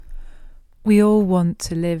We all want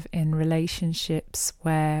to live in relationships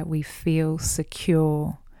where we feel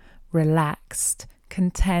secure, relaxed,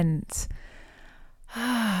 content,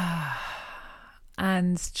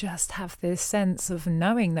 and just have this sense of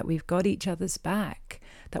knowing that we've got each other's back,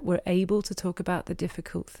 that we're able to talk about the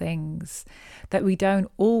difficult things, that we don't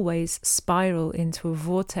always spiral into a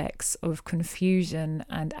vortex of confusion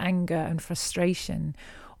and anger and frustration,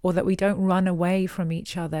 or that we don't run away from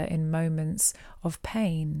each other in moments of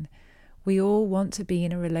pain. We all want to be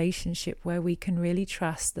in a relationship where we can really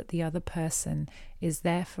trust that the other person is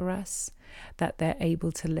there for us, that they're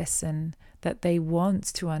able to listen, that they want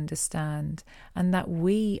to understand, and that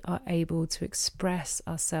we are able to express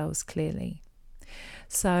ourselves clearly.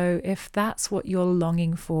 So if that's what you're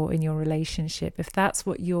longing for in your relationship, if that's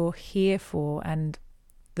what you're here for, and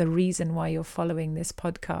the reason why you're following this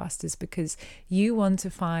podcast is because you want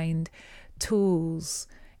to find tools,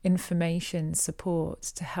 information, support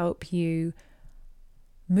to help you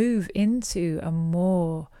move into a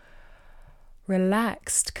more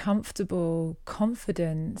relaxed, comfortable,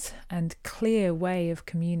 confident, and clear way of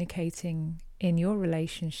communicating in your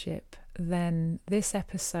relationship, then this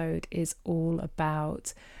episode is all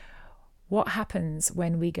about what happens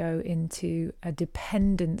when we go into a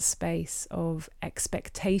dependent space of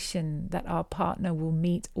expectation that our partner will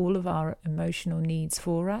meet all of our emotional needs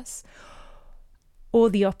for us, or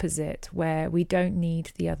the opposite, where we don't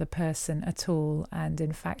need the other person at all, and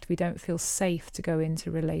in fact we don't feel safe to go into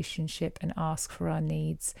a relationship and ask for our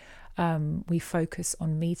needs. We focus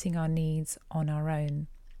on meeting our needs on our own.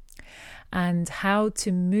 And how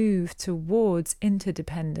to move towards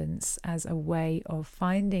interdependence as a way of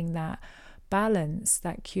finding that balance,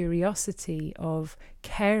 that curiosity of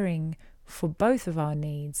caring for both of our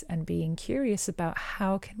needs and being curious about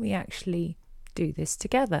how can we actually do this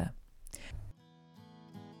together.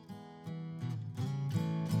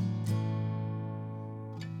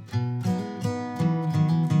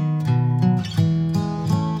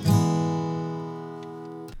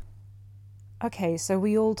 Okay, so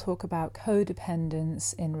we all talk about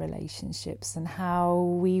codependence in relationships and how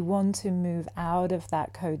we want to move out of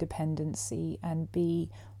that codependency and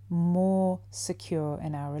be more secure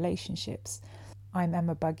in our relationships. I'm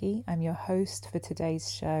Emma Buggy. I'm your host for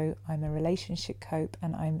today's show. I'm a relationship coach,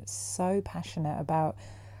 and I'm so passionate about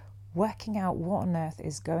working out what on earth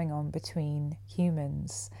is going on between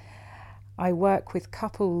humans. I work with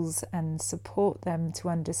couples and support them to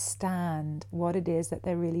understand what it is that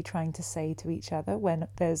they're really trying to say to each other when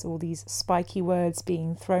there's all these spiky words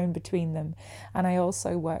being thrown between them. And I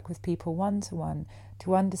also work with people one-to-one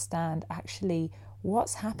to understand actually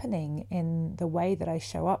what's happening in the way that I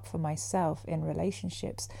show up for myself in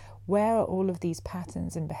relationships. Where are all of these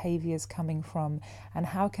patterns and behaviors coming from? And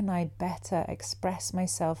how can I better express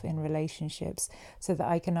myself in relationships so that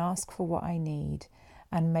I can ask for what I need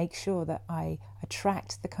and make sure that I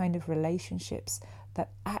attract the kind of relationships that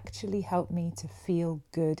actually help me to feel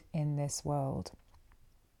good in this world.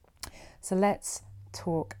 So let's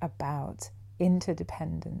talk about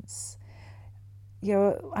interdependence.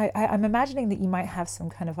 I'm imagining that you might have some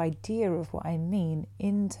kind of idea of what I mean,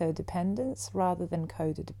 interdependence rather than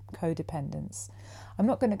codependence. I'm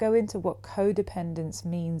not going to go into what codependence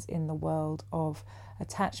means in the world of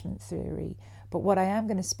attachment theory, but what I am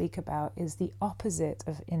going to speak about is the opposite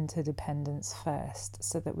of interdependence first,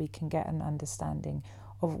 so that we can get an understanding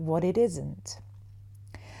of what it isn't.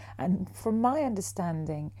 And from my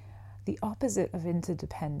understanding, the opposite of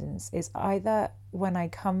interdependence is either when I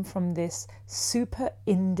come from this super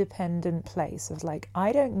independent place of like,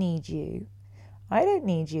 I don't need you,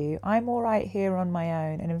 I'm all right here on my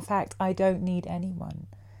own, and in fact, I don't need anyone.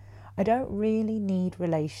 I don't really need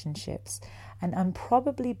relationships, and I'm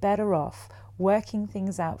probably better off working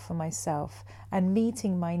things out for myself and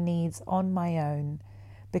meeting my needs on my own,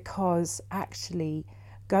 because actually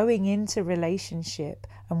going into relationship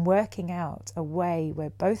and working out a way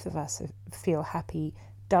where both of us feel happy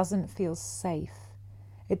doesn't feel safe.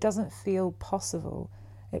 It doesn't feel possible.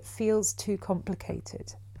 It feels too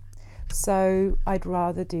complicated. So I'd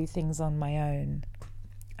rather do things on my own.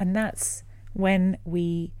 And that's when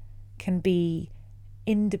we can be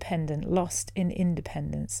independent, lost in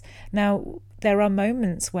independence. Now, there are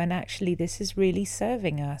moments when actually this is really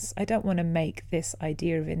serving us. I don't want to make this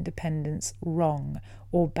idea of independence wrong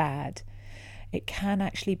or bad. It can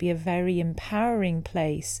actually be a very empowering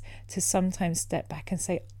place to sometimes step back and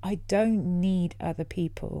say, I don't need other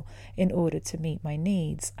people in order to meet my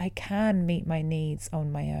needs. I can meet my needs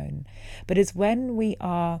on my own. But it's when we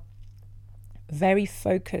are very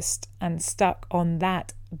focused and stuck on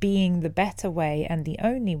that being the better way and the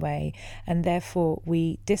only way, and therefore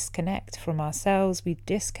we disconnect from ourselves, we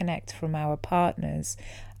disconnect from our partners,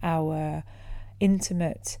 our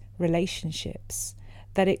intimate relationships,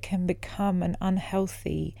 that it can become an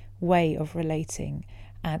unhealthy way of relating,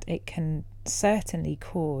 and it can certainly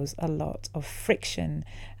cause a lot of friction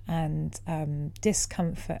and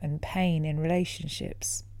discomfort and pain in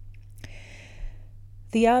relationships.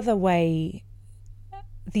 The other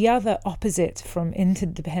opposite from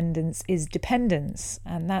interdependence is dependence,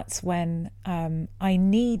 and that's when I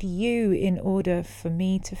need you in order for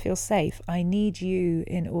me to feel safe. I need you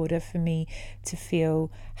in order for me to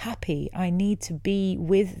feel happy. I need to be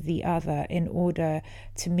with the other in order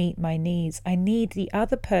to meet my needs. I need the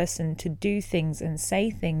other person to do things and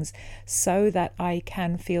say things so that I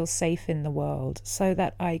can feel safe in the world, so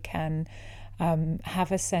that I can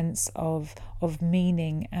have a sense of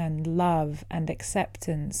meaning and love and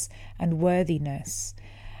acceptance and worthiness.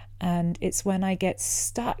 And it's when I get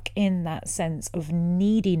stuck in that sense of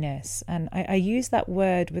neediness, and I use that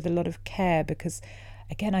word with a lot of care because,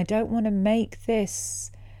 again, I don't want to make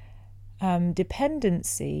this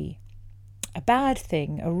dependency a bad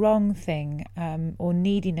thing, a wrong thing, or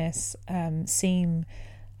neediness seem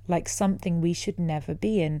like something we should never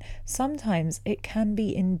be in. Sometimes it can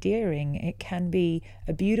be endearing, it can be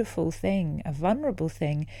a beautiful thing, a vulnerable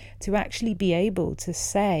thing, to actually be able to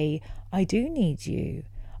say, I do need you,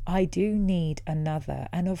 I do need another.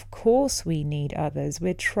 And of course we need others.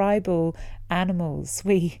 We're tribal animals.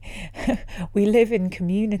 We live in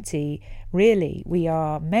community, really. We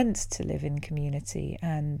are meant to live in community,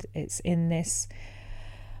 and it's in this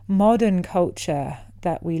modern culture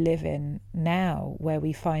that we live in now, where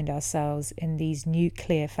we find ourselves in these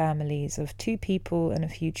nuclear families of 2 people and a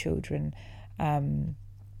few children.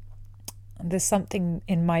 There's something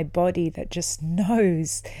in my body that just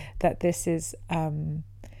knows that this is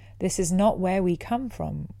not where we come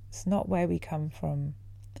from. It's not where we come from.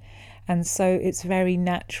 And so it's very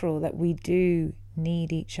natural that we do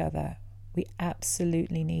need each other. We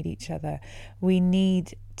absolutely need each other. We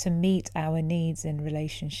need to meet our needs in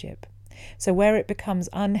relationship. So where it becomes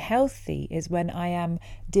unhealthy is when I am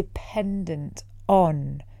dependent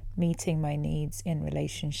on meeting my needs in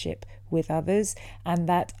relationship with others, and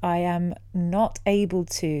that I am not able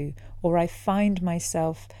to, or I find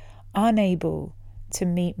myself unable to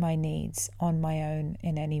meet my needs on my own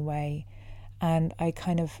in any way. And I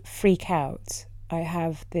kind of freak out. I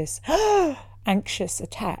have this anxious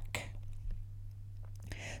attack.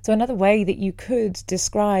 So another way that you could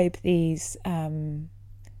describe these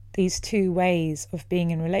 2 ways of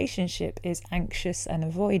being in relationship is anxious and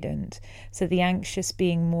avoidant. So the anxious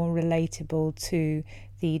being more relatable to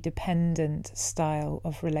the dependent style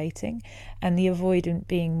of relating, and the avoidant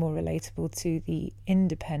being more relatable to the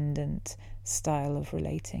independent style of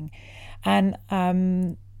relating. And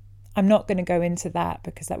I'm not going to go into that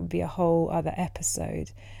because that would be a whole other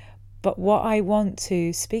episode. But what I want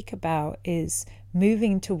to speak about is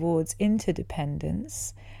moving towards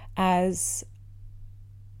interdependence as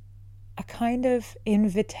a kind of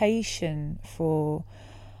invitation for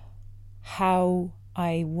how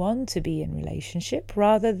I want to be in relationship,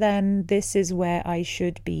 rather than this is where I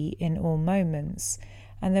should be in all moments.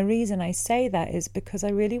 And the reason I say that is because I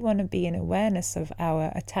really want to be in awareness of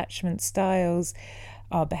our attachment styles,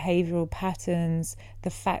 our behavioral patterns, the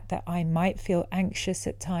fact that I might feel anxious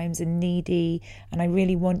at times and needy, and I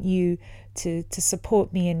really want you to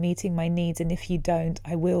support me in meeting my needs. And if you don't,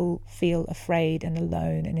 I will feel afraid and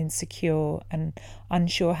alone and insecure and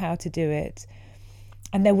unsure how to do it.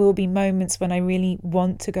 And there will be moments when I really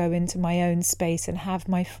want to go into my own space and have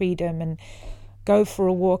my freedom and go for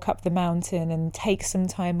a walk up the mountain and take some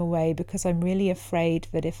time away, because I'm really afraid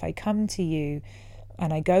that if I come to you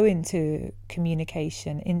and I go into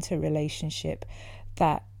communication, into relationship,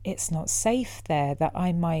 that it's not safe there, that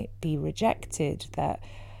I might be rejected, that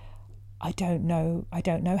I don't know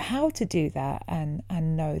how to do that and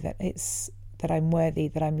know that I'm worthy,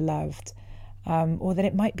 that I'm loved, or that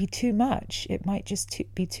it might be too much. It might just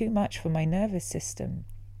be too much for my nervous system.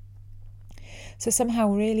 So somehow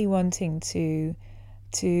really wanting to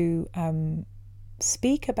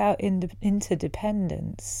speak about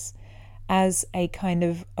interdependence as a kind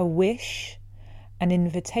of a wish, an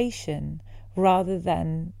invitation, rather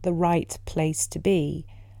than the right place to be,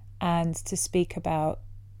 and to speak about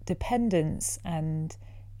dependence and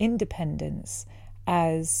independence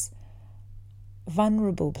as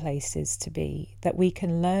vulnerable places to be, that we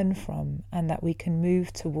can learn from and that we can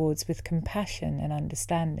move towards with compassion and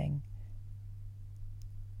understanding.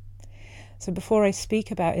 So before I speak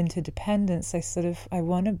about interdependence, I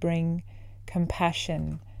want to bring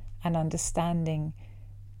compassion and understanding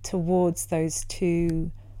towards those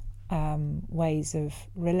two ways of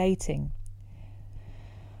relating.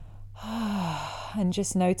 And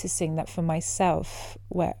just noticing that for myself,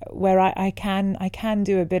 where I can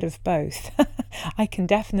do a bit of both. I can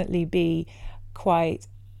definitely be quite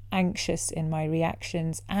anxious in my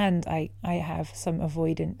reactions, and I have some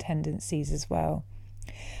avoidant tendencies as well.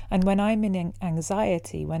 And when I'm in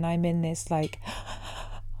anxiety, when I'm in this like,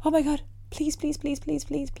 oh my God, please, please, please, please,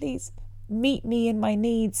 please, please, meet me in my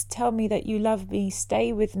needs, tell me that you love me,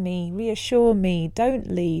 stay with me, reassure me, don't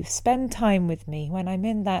leave, spend time with me. When I'm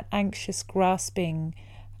in that anxious grasping,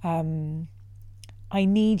 I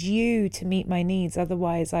need you to meet my needs,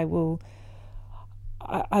 otherwise I will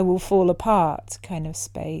fall apart kind of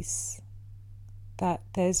space, that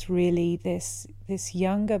there's really this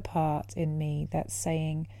younger part in me that's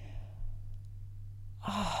saying,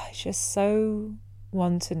 I just so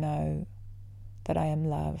want to know that I am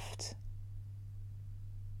loved.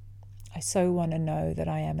 I so want to know that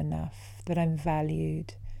I am enough, that I'm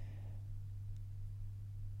valued.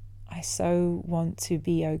 I so want to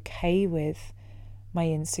be okay with my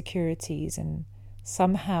insecurities and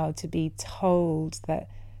somehow to be told that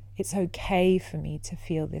it's okay for me to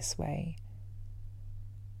feel this way.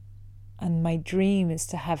 And my dream is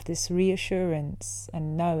to have this reassurance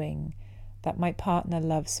and knowing that my partner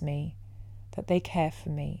loves me, that they care for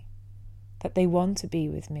me, that they want to be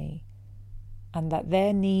with me, and that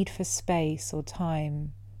their need for space or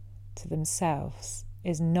time to themselves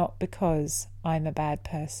is not because I'm a bad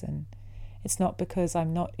person. It's not because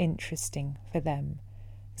I'm not interesting for them.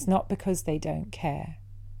 It's not because they don't care,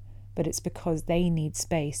 but it's because they need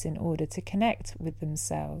space in order to connect with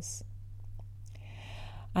themselves.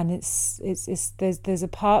 And there's a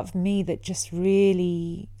part of me that just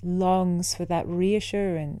really longs for that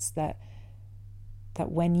reassurance that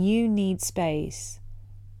when you need space,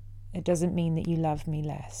 it doesn't mean that you love me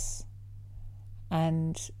less.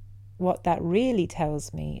 And what that really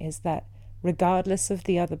tells me is that regardless of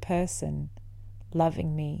the other person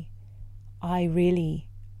loving me, I really,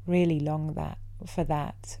 really long for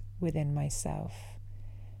that within myself.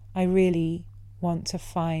 I really want to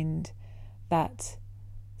find that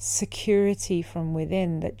security from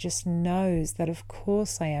within that just knows that of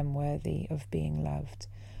course I am worthy of being loved.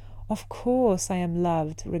 Of course I am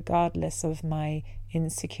loved regardless of my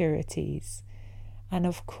insecurities. And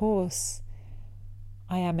of course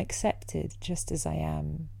I am accepted just as I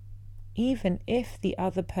am, even if the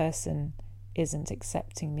other person isn't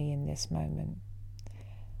accepting me in this moment.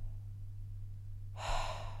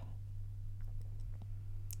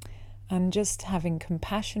 And just having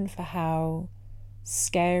compassion for how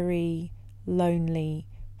scary, lonely,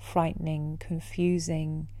 frightening,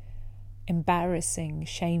 confusing, embarrassing,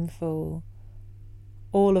 shameful,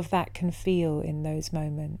 all of that can feel in those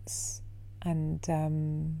moments. And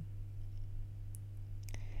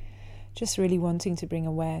just really wanting to bring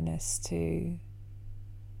awareness to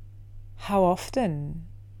how often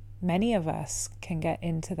many of us can get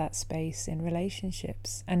into that space in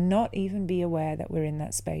relationships and not even be aware that we're in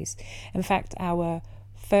that space. In fact, our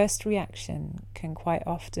first reaction can quite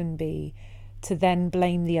often be to then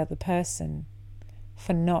blame the other person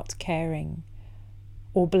for not caring,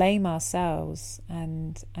 or blame ourselves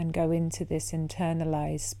and go into this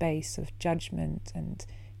internalized space of judgment and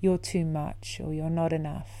you're too much or you're not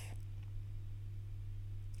enough.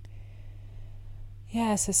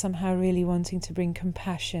 Yeah, so somehow really wanting to bring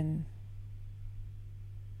compassion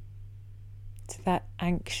to that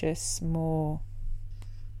anxious, more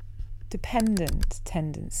dependent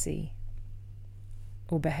tendency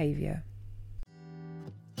or behavior.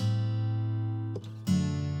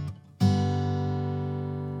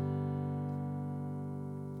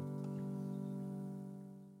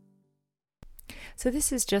 So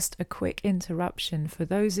this is just a quick interruption for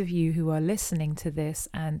those of you who are listening to this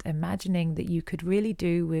and imagining that you could really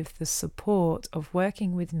do with the support of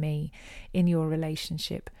working with me in your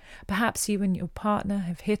relationship. Perhaps you and your partner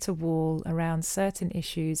have hit a wall around certain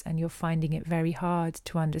issues and you're finding it very hard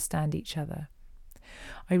to understand each other.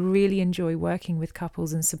 I really enjoy working with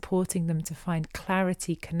couples and supporting them to find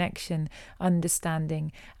clarity, connection,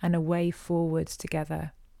 understanding, and a way forward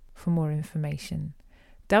together. For more information,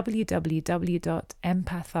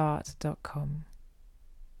 www.empathart.com.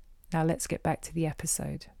 Now let's get back to the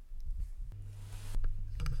episode.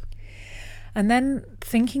 And then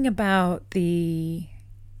thinking about the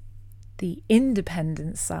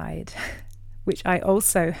independent side, which I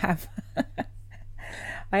also have.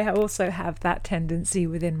 I also have that tendency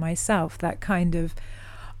within myself, that kind of,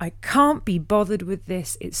 I can't be bothered with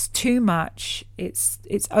this, it's too much, it's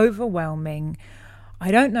overwhelming, I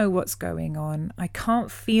don't know what's going on. I can't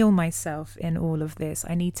feel myself in all of this.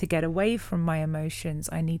 I need to get away from my emotions.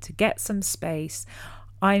 I need to get some space.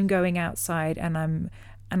 I'm going outside and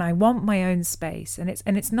I want my own space. And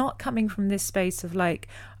it's not coming from this space of like,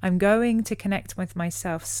 I'm going to connect with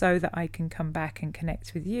myself so that I can come back and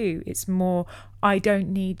connect with you. It's more, I don't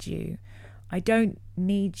need you. I don't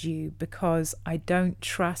need you because I don't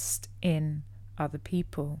trust in other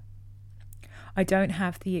people. I don't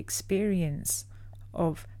have the experience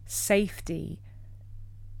of safety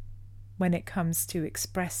when it comes to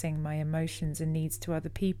expressing my emotions and needs to other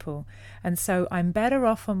people. And so I'm better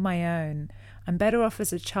off on my own. I'm better off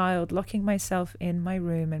as a child locking myself in my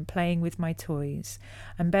room and playing with my toys.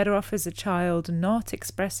 I'm better off as a child not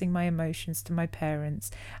expressing my emotions to my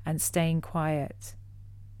parents and staying quiet,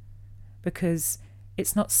 because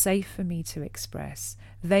it's not safe for me to express.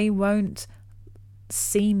 They won't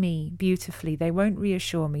see me beautifully. They won't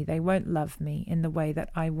reassure me. They won't love me in the way that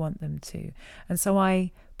I want them to. And so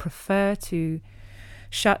I prefer to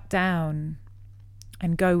shut down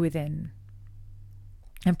and go within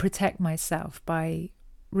and protect myself by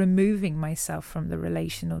removing myself from the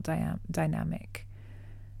relational dynamic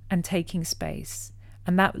and taking space.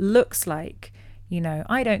 And that looks like,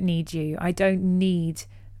 I don't need you. I don't need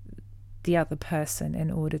the other person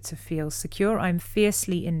in order to feel secure. I'm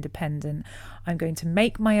fiercely independent. I'm going to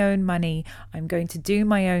make my own money. I'm going to do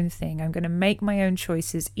my own thing. I'm going to make my own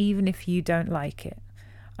choices, even if you don't like it.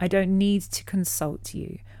 I don't need to consult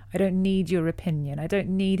you. I don't need your opinion. I don't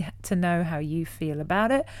need to know how you feel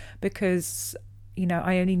about it, because,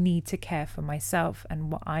 I only need to care for myself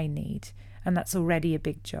and what I need. And that's already a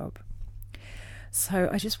big job. So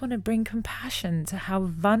I just want to bring compassion to how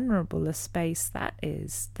vulnerable a space that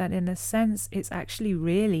is, that in a sense it's actually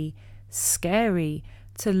really scary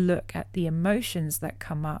to look at the emotions that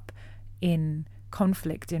come up in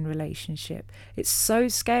conflict in relationship. It's so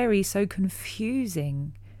scary, so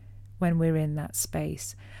confusing when we're in that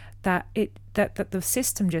space, that the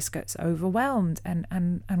system just gets overwhelmed and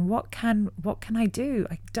what can I do?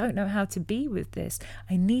 I don't know how to be with this.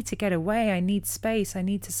 I need to get away. I need space. I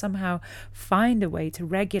need to somehow find a way to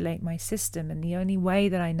regulate my system, and the only way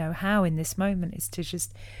that I know how in this moment is to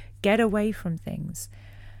just get away from things.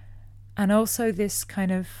 And also this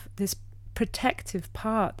protective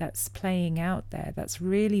part that's playing out there, that's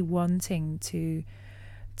really wanting to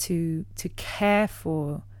care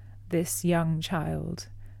for this young child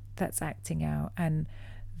that's acting out, and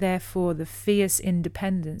therefore the fierce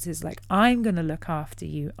independence is like, I'm going to look after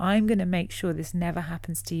you. I'm going to make sure this never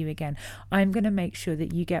happens to you again. I'm going to make sure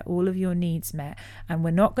that you get all of your needs met, and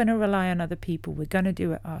we're not going to rely on other people. We're going to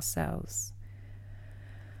do it ourselves.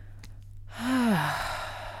 So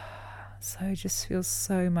I just feel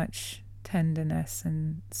so much tenderness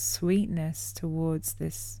and sweetness towards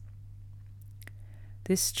this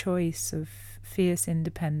choice of fierce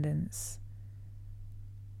independence.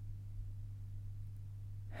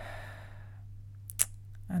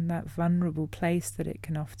 And that vulnerable place that it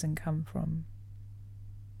can often come from,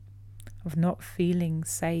 of not feeling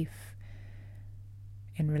safe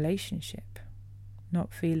in relationship,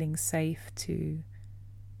 not feeling safe to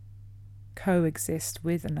coexist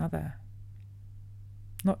with another,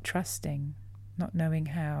 not trusting, not knowing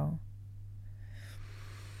how.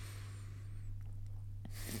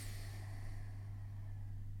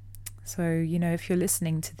 So, if you're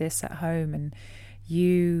listening to this at home and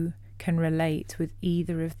you can relate with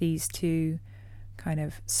either of these two kind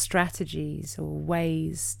of strategies or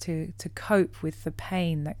ways to cope with the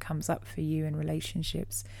pain that comes up for you in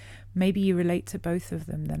relationships, maybe you relate to both of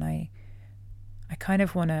them, then I kind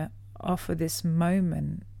of want to offer this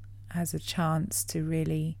moment as a chance to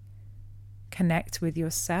really connect with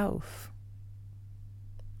yourself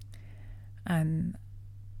and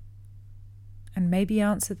maybe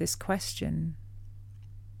answer this question: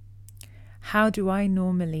 how do I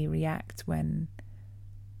normally react when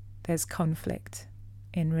there's conflict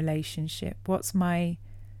in relationship? What's my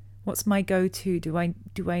go-to? Do I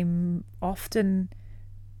often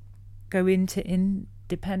go into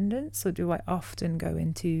independence, or do I often go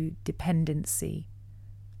into dependency?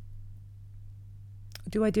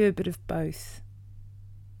 Do I do a bit of both?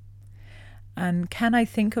 And can I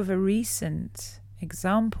think of a recent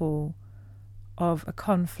example of a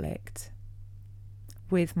conflict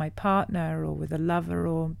with my partner or with a lover,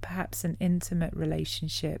 or perhaps an intimate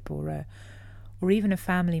relationship, or even a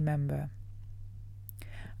family member?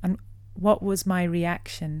 And what was my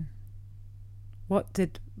reaction? What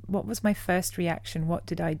was my first reaction? What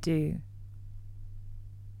did I do?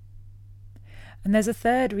 And there's a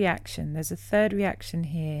third reaction. There's a third reaction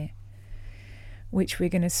here, which we're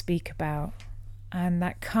going to speak about. And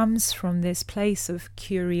that comes from this place of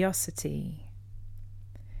curiosity.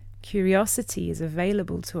 Curiosity is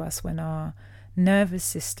available to us when our nervous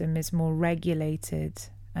system is more regulated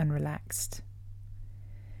and relaxed.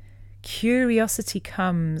 Curiosity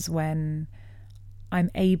comes when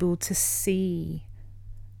I'm able to see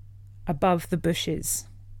above the bushes,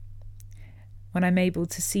 when I'm able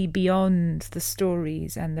to see beyond the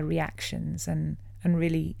stories and the reactions and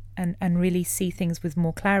really see things with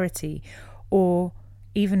more clarity. Or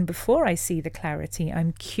even before I see the clarity,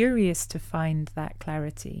 I'm curious to find that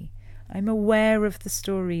clarity. I'm aware of the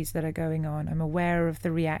stories that are going on. I'm aware of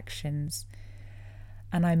the reactions.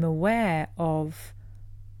 And I'm aware of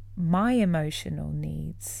my emotional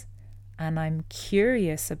needs. And I'm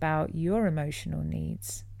curious about your emotional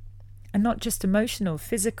needs. And not just emotional,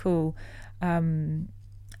 physical,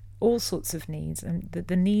 all sorts of needs. And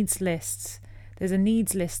the needs lists, there's a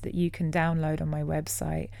needs list that you can download on my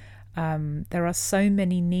website. There are so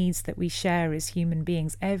many needs that we share as human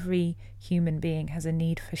beings. Every human being has a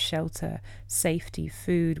need for shelter, safety,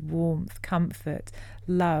 food, warmth, comfort,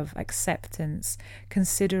 love, acceptance,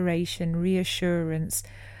 consideration, reassurance,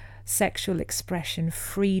 sexual expression,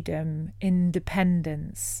 freedom,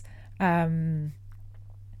 independence,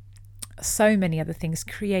 so many other things,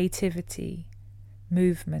 creativity,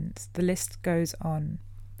 movement. The list goes on.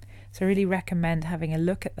 So I really recommend having a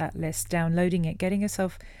look at that list, downloading it, getting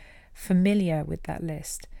yourself familiar with that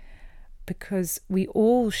list, because we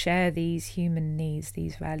all share these human needs,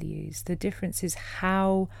 these values. The difference is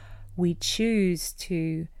how we choose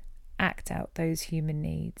to act out those human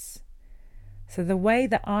needs. So the way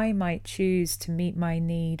that I might choose to meet my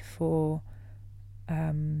need for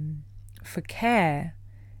care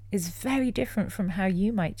is very different from how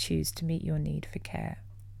you might choose to meet your need for care.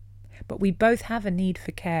 But we both have a need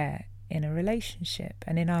for care in a relationship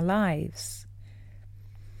and in our lives.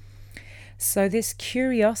 So this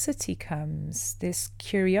curiosity comes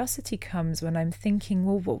when I'm thinking,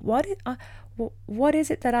 well, what is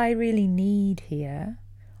it that I really need here?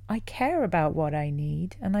 I care about what I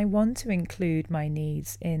need, and I want to include my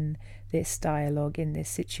needs in this dialogue, in this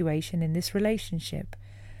situation, in this relationship.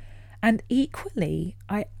 And equally,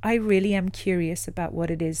 I really am curious about what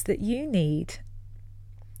it is that you need.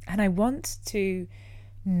 And I want to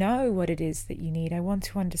know what it is that you need. I want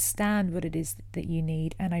to understand what it is that you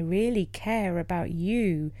need. And I really care about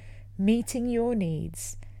you meeting your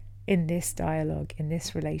needs in this dialogue, in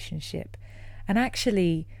this relationship. And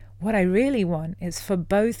actually, what I really want is for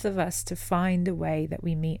both of us to find a way that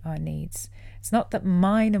we meet our needs. It's not that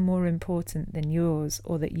mine are more important than yours,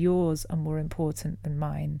 or that yours are more important than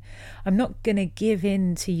mine. I'm not going to give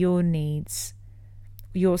in to your needs,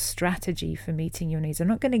 your strategy for meeting your needs. I'm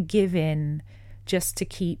not going to give in just to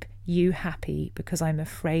keep you happy because I'm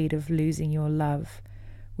afraid of losing your love,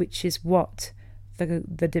 which is what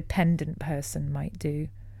the dependent person might do.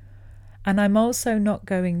 And I'm also not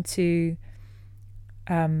going to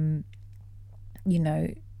I'm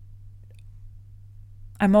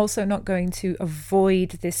also not going to avoid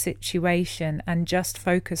this situation and just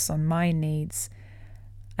focus on my needs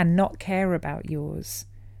and not care about yours,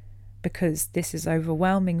 because this is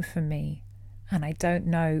overwhelming for me and I don't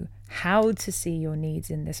know how to see your needs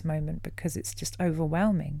in this moment because it's just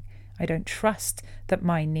overwhelming. I don't trust that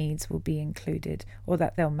my needs will be included or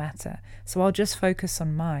that they'll matter. So I'll just focus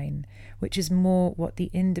on mine, which is more what the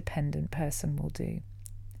independent person will do.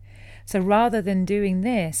 So rather than doing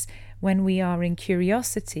this, when we are in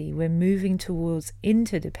curiosity, we're moving towards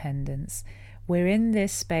interdependence. We're in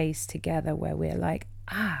this space together where we're like,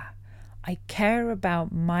 I care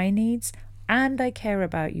about my needs and I care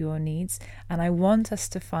about your needs, and I want us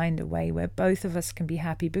to find a way where both of us can be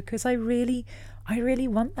happy, because I really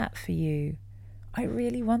want that for you. I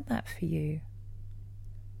really want that for you.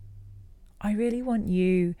 I really want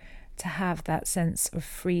you to have that sense of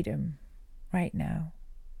freedom right now.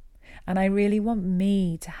 And I really want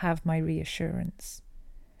me to have my reassurance.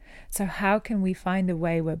 So how can we find a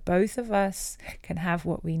way where both of us can have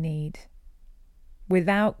what we need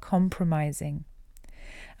without compromising?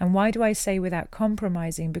 And why do I say without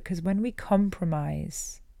compromising? Because when we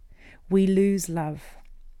compromise, we lose love.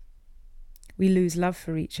 We lose love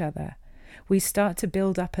for each other. We start to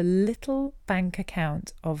build up a little bank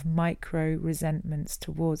account of micro resentments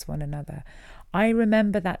towards one another. I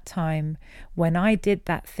remember that time when I did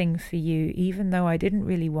that thing for you, even though I didn't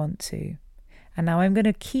really want to. And now I'm going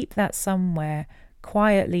to keep that somewhere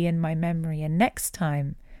quietly in my memory. And next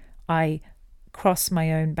time I cross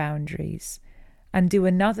my own boundaries, and do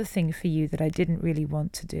another thing for you that I didn't really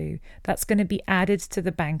want to do. That's going to be added to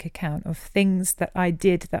the bank account of things that I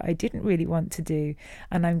did that I didn't really want to do.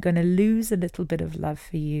 And I'm going to lose a little bit of love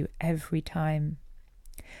for you every time.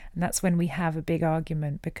 And that's when we have a big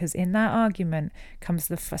argument, because in that argument comes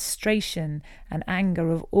the frustration and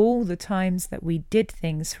anger of all the times that we did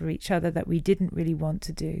things for each other that we didn't really want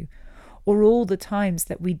to do, or all the times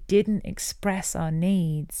that we didn't express our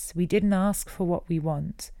needs. We didn't ask for what we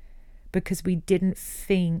want because we didn't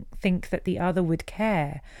think that the other would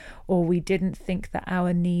care, or we didn't think that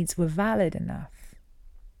our needs were valid enough.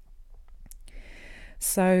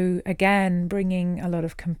 So again, bringing a lot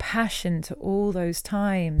of compassion to all those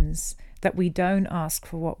times that we don't ask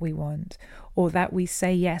for what we want, or that we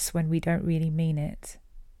say yes when we don't really mean it.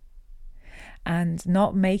 And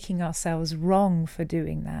not making ourselves wrong for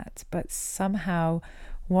doing that, but somehow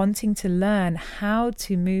wanting to learn how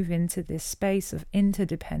to move into this space of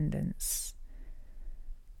interdependence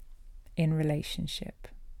in relationship.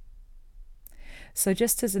 So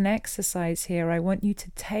just as an exercise here, I want you to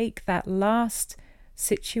take that last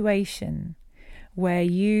situation where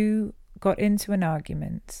you got into an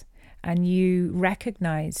argument and you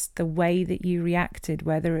recognized the way that you reacted,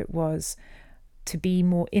 whether it was to be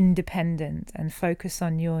more independent and focus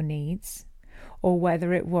on your needs, or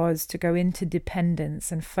whether it was to go into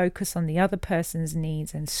dependence and focus on the other person's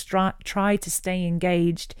needs and try to stay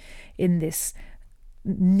engaged in this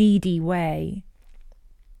needy way.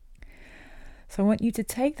 So I want you to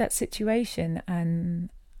take that situation and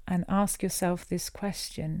ask yourself this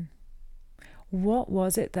question. What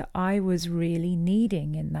was it that I was really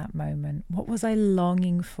needing in that moment? What was I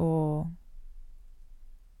longing for?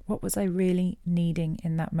 What was I really needing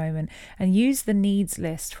in that moment? And use the needs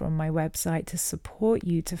list from my website to support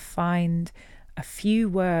you to find a few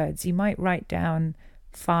words. You might write down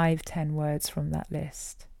 5-10 words from that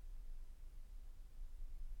list.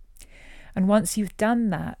 And once you've done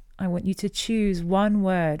that, I want you to choose one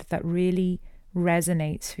word that really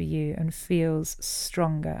resonates for you and feels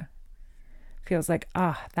stronger. Feels like,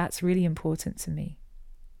 that's really important to me.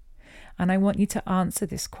 And I want you to answer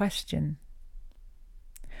this question.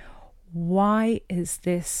 Why is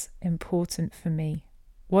this important for me?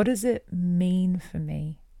 What does it mean for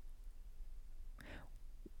me?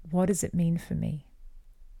 What does it mean for me?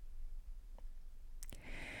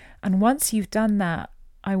 And once you've done that,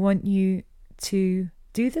 I want you to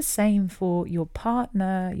do the same for your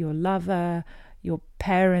partner, your lover, your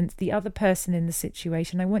parent, the other person in the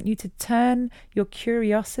situation. I want you to turn your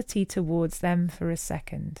curiosity towards them for a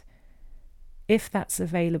second. If that's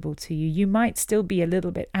available to you. You might still be a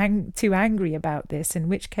little bit too angry about this, in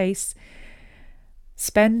which case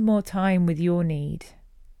spend more time with your need.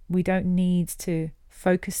 We don't need to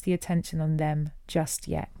focus the attention on them just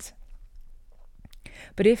yet.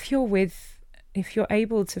 But if you're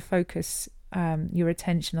able to focus your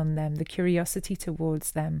attention on them, the curiosity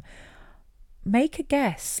towards them, make a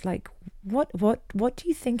guess. Like, what do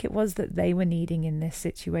you think it was that they were needing in this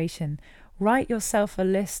situation? Write yourself a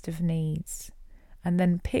list of needs. And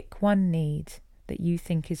then pick one need that you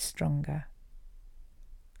think is stronger.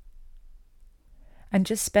 And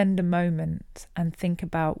just spend a moment and think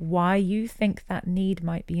about why you think that need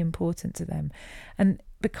might be important to them. And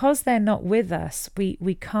because they're not with us,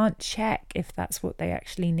 we can't check if that's what they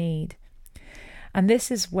actually need. And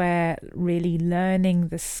this is where really learning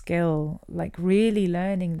the skill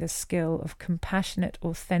of compassionate,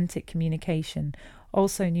 authentic communication,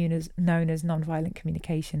 also known as nonviolent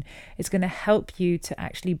communication, is going to help you to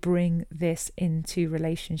actually bring this into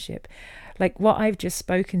relationship. Like what I've just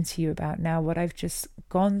spoken to you about now, what I've just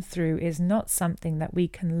gone through is not something that we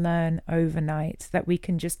can learn overnight, that we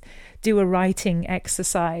can just do a writing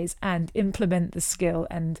exercise and implement the skill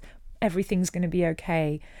and everything's going to be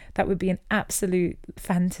okay. That would be an absolute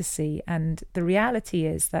fantasy. And the reality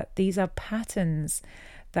is that these are patterns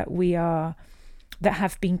that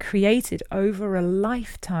have been created over a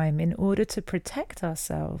lifetime in order to protect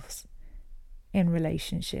ourselves in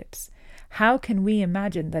relationships. How can we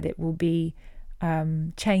imagine that it will be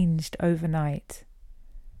changed overnight?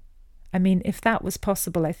 I mean, if that was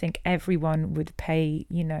possible, I think everyone would pay,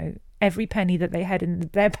 every penny that they had in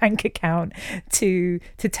their bank account to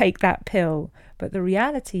take that pill. But the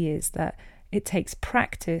reality is that it takes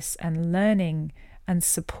practice and learning and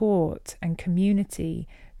support and community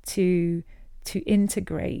to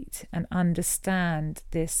integrate and understand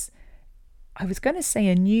this. I was going to say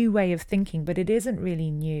a new way of thinking, but it isn't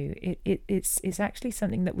really new. It's actually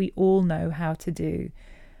something that we all know how to do.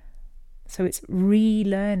 So it's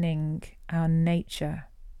relearning our nature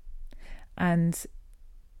and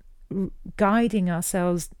guiding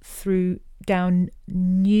ourselves through down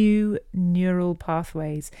new neural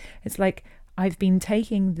pathways. It's like I've been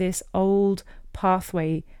taking this old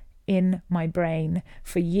pathway in my brain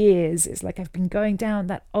for years. It's like I've been going down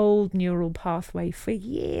that old neural pathway for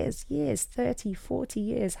years, 30, 40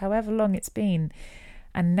 years, however long it's been.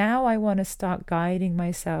 And now I want to start guiding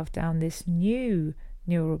myself down this new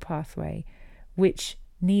neural pathway, which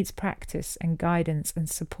needs practice and guidance and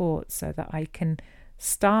support so that I can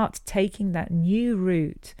start taking that new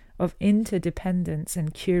route of interdependence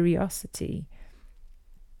and curiosity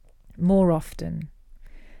more often.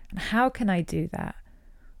 And how can I do that?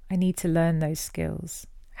 I need to learn those skills.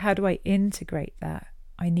 How do I integrate that?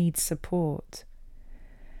 I need support.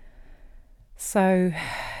 So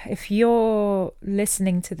if you're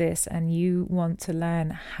listening to this and you want to learn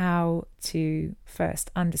how to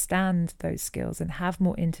first understand those skills and have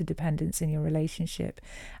more interdependence in your relationship,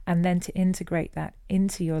 and then to integrate that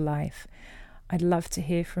into your life, I'd love to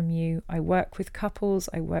hear from you. I work with couples,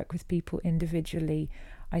 I work with people individually.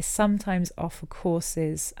 I sometimes offer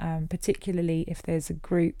courses, particularly if there's a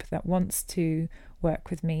group that wants to work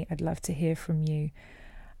with me. I'd love to hear from you.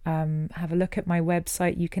 Have a look at my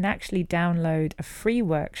website. You can actually download a free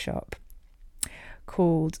workshop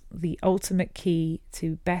called The Ultimate Key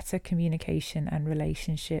to Better Communication and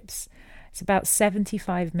Relationships. It's about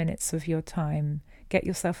 75 minutes of your time. Get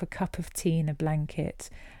yourself a cup of tea and a blanket,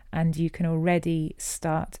 and you can already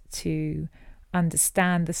start to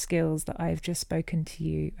understand the skills that I've just spoken to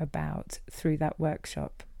you about through that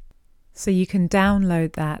workshop. So you can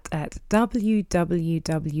download that at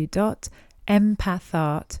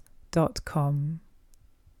www.empathart.com.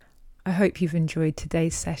 I hope you've enjoyed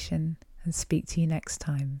today's session and speak to you next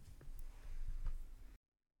time.